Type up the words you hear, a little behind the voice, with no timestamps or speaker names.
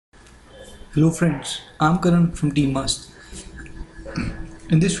Hello friends, I'm Karan from Team MAST.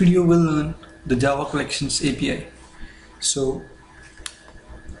 In this video we'll learn the Java Collections API. So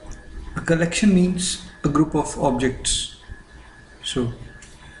a collection means a group of objects. So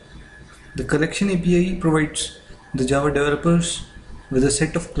the collection API provides the Java developers with a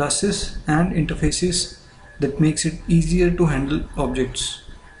set of classes and interfaces that makes it easier to handle objects.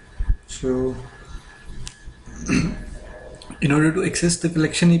 So in order to access the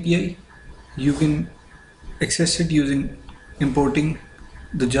collection API, you can access it using importing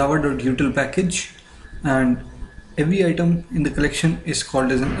the java.util package, and every item in the collection is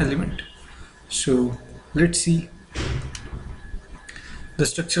called as an element. So let's see the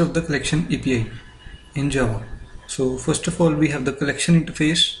structure of the collection API in Java. So first of all, we have the collection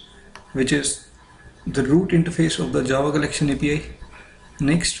interface, which is the root interface of the Java collection API.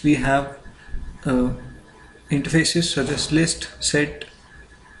 Next we have interfaces such as list, set,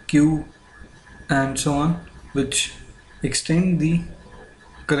 queue, and so on, which extend the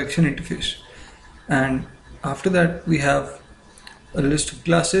collection interface. And after that we have a list of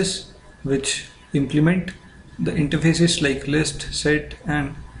classes which implement the interfaces like list, set,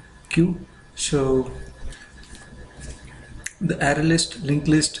 and queue. So the ArrayList,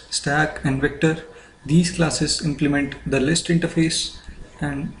 LinkedList, stack, and vector, these classes implement the list interface,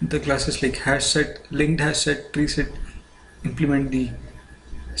 and the classes like HashSet, linked HashSet, TreeSet implement the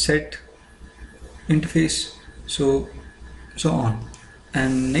set interface, so on.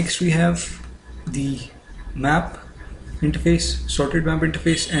 And next we have the map interface, sorted map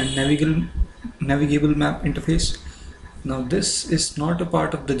interface, and navigable map interface. Now this is not a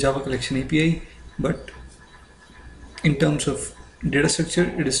part of the Java collection API, but in terms of data structure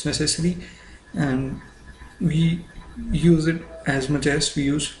it is necessary, and we use it as much as we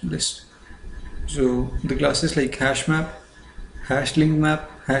use list. So the classes like hash map, hash link map,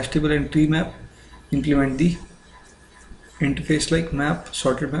 hash table, and tree map implement the interface like map,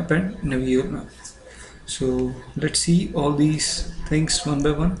 sorted map, and navigable map. So let's see all these things one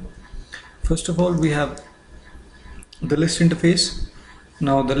by one. First of all, we have the list interface.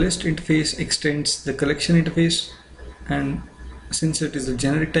 Now the list interface extends the collection interface, and since it is a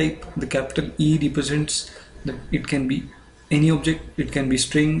generic type, the capital E represents that it can be any object. It can be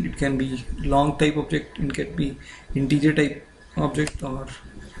string, it can be long type object, it can be integer type object, or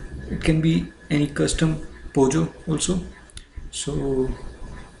it can be any custom POJO also. So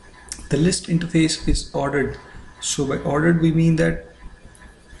the list interface is ordered. So by ordered we mean that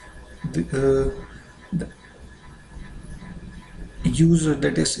the user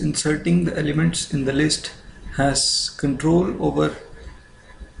that is inserting the elements in the list has control over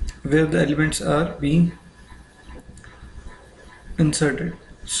where the elements are being inserted.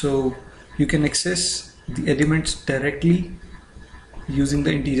 So you can access the elements directly using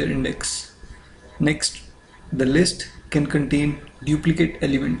the integer index. Next, the list can contain duplicate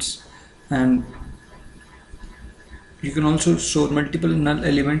elements, and you can also store multiple null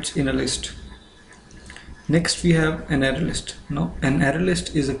elements in a list. Next we have an ArrayList. Now an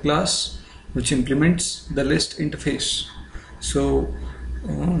ArrayList is a class which implements the list interface. So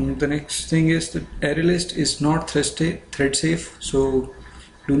the next thing is that ArrayList is not thread safe, so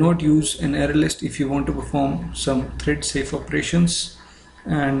do not use an ArrayList if you want to perform some thread safe operations.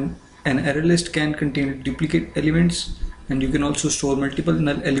 And an ArrayList can contain duplicate elements, and you can also store multiple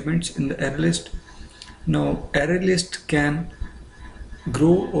null elements in the ArrayList. Now ArrayList can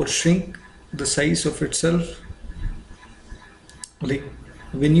grow or shrink the size of itself. Like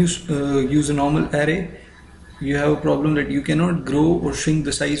when you use a normal array, you have a problem that you cannot grow or shrink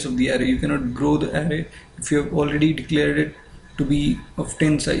the size of the array. You cannot grow the array if you have already declared it to be of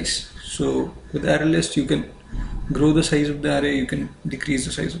 10 size. So with ArrayList you can grow the size of the array, you can decrease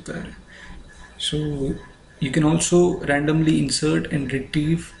the size of the array. So you can also randomly insert and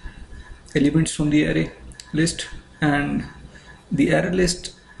retrieve elements from the array list. And the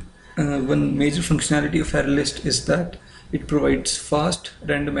ArrayList, one major functionality of ArrayList is that it provides fast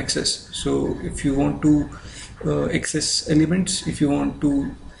random access. So if you want to access elements, if you want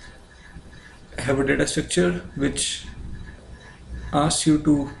to have a data structure which asks you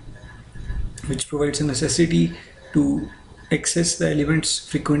to, which provides a necessity to access the elements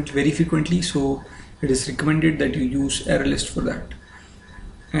very frequently, so it is recommended that you use ArrayList for that.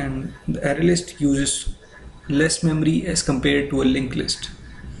 And the ArrayList uses less memory as compared to a linked list.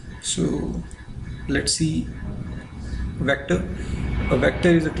 So let's see vector. A vector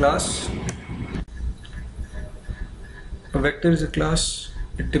is a class. A vector is a class.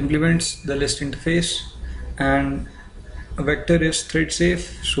 It implements the list interface, and a vector is thread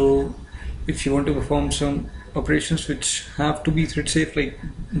safe. So if you want to perform some operations which have to be thread safe, like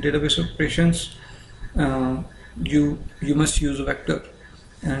database operations, you must use a vector,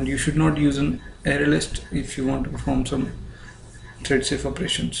 and you should not use an ArrayList if you want to perform some thread safe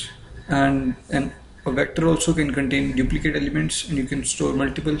operations. And a vector also can contain duplicate elements, and you can store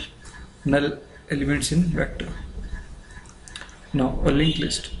multiple null elements in vector. Now, a linked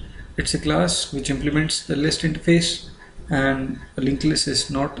list. It's a class which implements the list interface, and a linked list is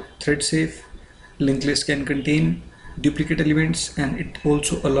not thread safe. Linked list can contain duplicate elements, and it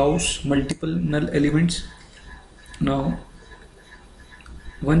also allows multiple null elements. Now,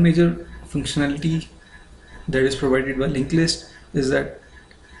 one major functionality that is provided by linked list is that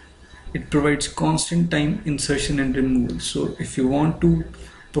it provides constant time insertion and removal. So if you want to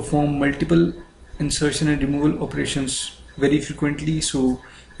perform multiple insertion and removal operations very frequently, so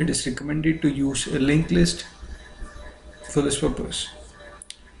it is recommended to use a linked list for this purpose.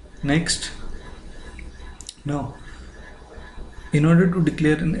 Next, now in order to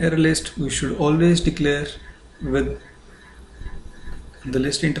declare an array list, we should always declare with the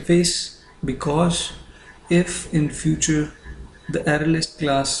list interface, because if in future the ArrayList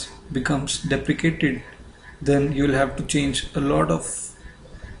class becomes deprecated, then you will have to change a lot of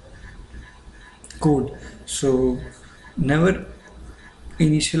code. So never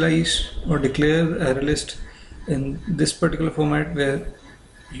initialize or declare ArrayList in this particular format where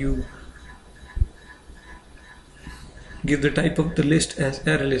you give the type of the list as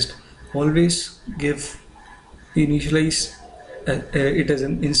ArrayList. Always initialize it as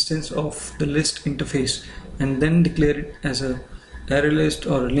an instance of the list interface, and then declare it as a ArrayList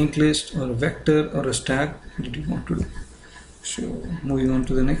or a linked list or a vector or a stack that you want to do. So moving on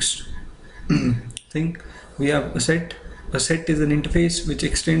to the next thing, we have a set. A set is an interface which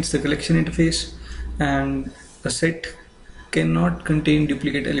extends the collection interface, and a set cannot contain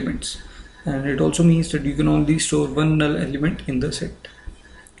duplicate elements, and it also means that you can only store one null element in the set.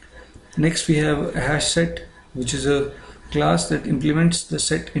 Next, we have a HashSet, which is a class that implements the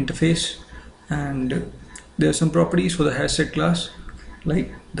set interface, and there are some properties for the HashSet class,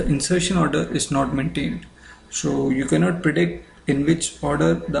 like the insertion order is not maintained, so you cannot predict in which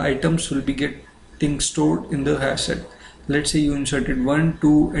order the items will be getting stored in the HashSet. Let's say you inserted 1,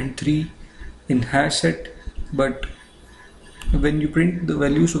 2 and 3 in HashSet, but when you print the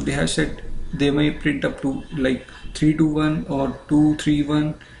values of the HashSet, they may print up to like 3, 2, 1 or 2, 3,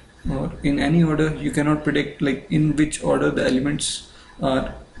 1, or in any order. You cannot predict like in which order the elements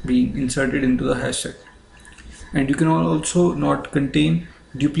are being inserted into the HashSet. And you can also not contain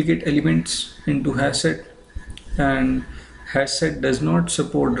duplicate elements into HashSet, and HashSet does not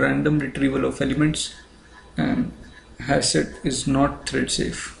support random retrieval of elements, and HashSet is not thread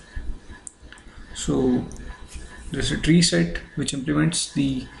safe. So there's a TreeSet which implements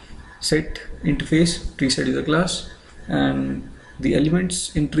the set interface. TreeSet is a class, and the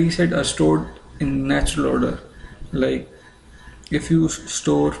elements in TreeSet are stored in natural order. Like if you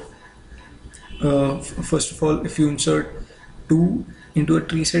store first of all, if you insert 2 into a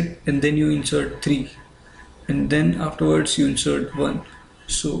TreeSet and then you insert 3, and then afterwards you insert 1,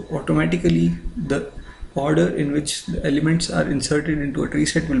 so automatically the order in which the elements are inserted into a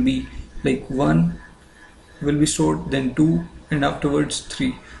TreeSet will be like 1 will be stored, then 2, and afterwards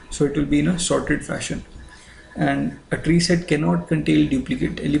 3. So it will be in a sorted fashion. And a TreeSet cannot contain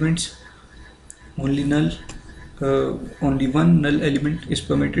duplicate elements. Only one null element is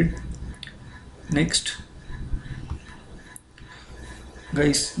permitted. Next,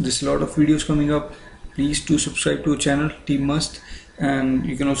 guys, there's a lot of videos coming up. Please do subscribe to our channel, Team MAST, and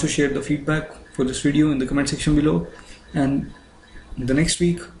you can also share the feedback for this video in the comment section below. And the next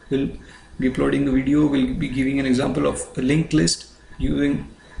week we'll be uploading a video. We'll be giving an example of a linked list using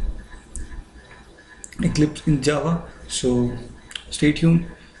Eclipse in Java. So stay tuned.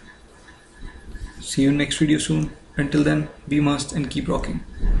 See you in next video soon. Until then, be MAST and keep rocking.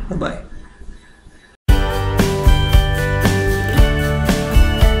 Bye bye.